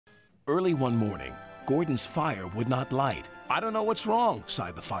Early one morning, Gordon's fire would not light. "I don't know what's wrong,"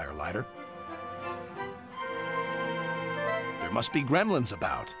 sighed the firelighter. "There must be gremlins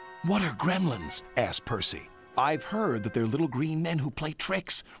about." "What are gremlins?" asked Percy. "I've heard that they're little green men who play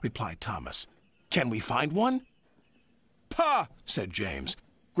tricks," replied Thomas. "Can we find one?" "Pah!" said James.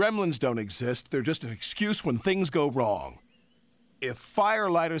 "Gremlins don't exist. They're just an excuse when things go wrong. If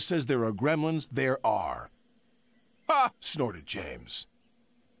Firelighter says there are gremlins, there are." "Ha!" snorted James.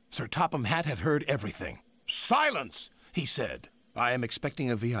 Sir Topham Hatt had heard everything. "Silence!" he said. "I am expecting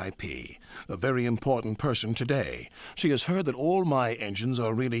a VIP, a very important person today. She has heard that all my engines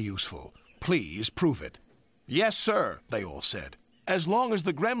are really useful. Please prove it." "Yes, sir," they all said. "As long as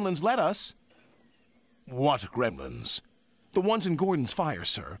the gremlins let us." "What gremlins?" "The ones in Gordon's fire,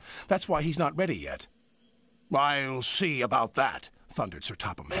 sir. That's why he's not ready yet." "I'll see about that," thundered Sir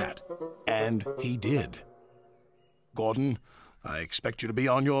Topham Hatt. And he did. "Gordon, I expect you to be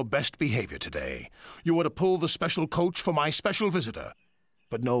on your best behavior today. You are to pull the special coach for my special visitor.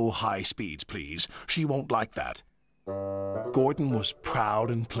 But no high speeds, please. She won't like that." Gordon was proud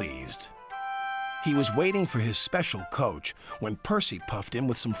and pleased. He was waiting for his special coach when Percy puffed in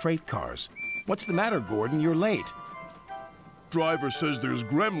with some freight cars. "What's the matter, Gordon? You're late." "Driver says there's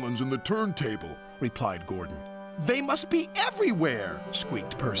gremlins in the turntable," replied Gordon. "They must be everywhere,"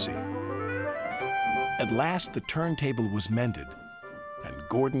 squeaked Percy. At last, the turntable was mended, and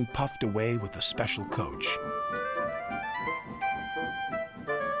Gordon puffed away with the special coach.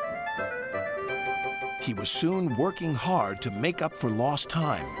 He was soon working hard to make up for lost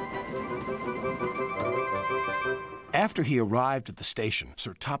time. After he arrived at the station,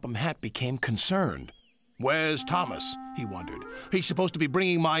 Sir Topham Hatt became concerned. "Where's Thomas?" he wondered. "He's supposed to be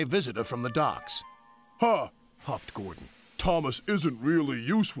bringing my visitor from the docks." "Huh," huffed Gordon. "Thomas isn't really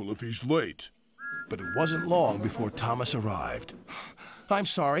useful if he's late." But it wasn't long before Thomas arrived. "I'm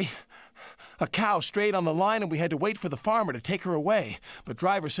sorry. A cow strayed on the line and we had to wait for the farmer to take her away. But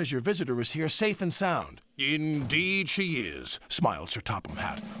driver says your visitor is here safe and sound." "Indeed she is," smiled Sir Topham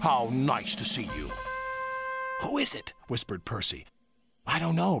Hatt. "How nice to see you." "Who is it?" whispered Percy. "I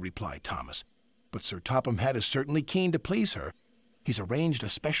don't know," replied Thomas. "But Sir Topham Hatt is certainly keen to please her. He's arranged a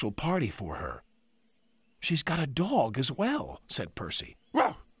special party for her." "She's got a dog as well," said Percy.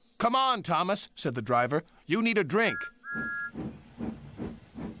 "Row! Come on, Thomas," said the driver. "You need a drink."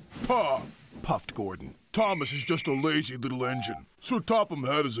 "Pah!" puffed Gordon. "Thomas is just a lazy little engine. Sir Topham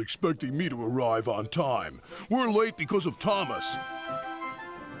Hatt is expecting me to arrive on time. We're late because of Thomas."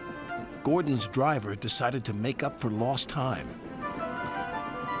 Gordon's driver decided to make up for lost time.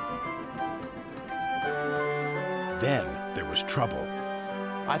 Then there was trouble.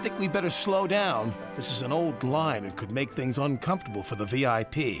 "I think we better slow down. This is an old line and could make things uncomfortable for the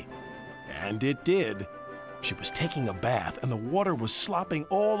VIP." And it did. She was taking a bath and the water was slopping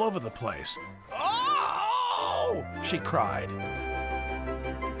all over the place. "Oh!" she cried.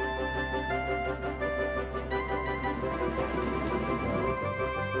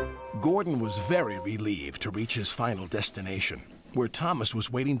 Gordon was very relieved to reach his final destination, where Thomas was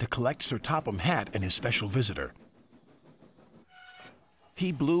waiting to collect Sir Topham Hatt and his special visitor.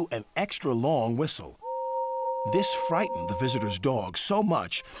 He blew an extra long whistle. This frightened the visitor's dog so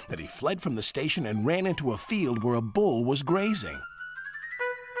much that he fled from the station and ran into a field where a bull was grazing.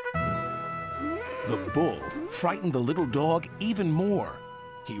 The bull frightened the little dog even more.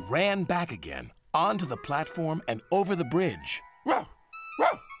 He ran back again, onto the platform and over the bridge. "Row!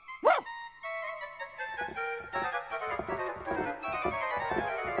 Row! Row!"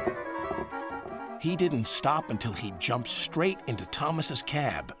 He didn't stop until he jumped straight into Thomas's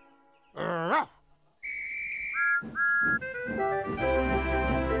cab.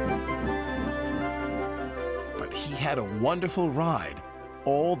 But he had a wonderful ride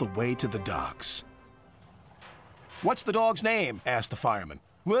all the way to the docks. "What's the dog's name?" asked the fireman.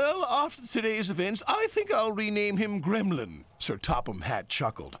 "Well, after today's events, I think I'll rename him Gremlin," Sir Topham Hatt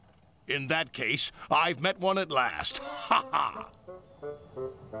chuckled. "In that case, I've met one at last. Ha ha!"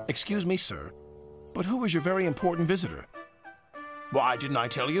 "Excuse me, sir, but who is your very important visitor?" "Why, didn't I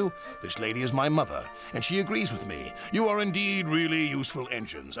tell you? This lady is my mother, and she agrees with me. You are indeed really useful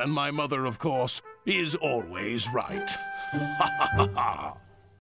engines, and my mother, of course, is always right." Ha ha ha ha!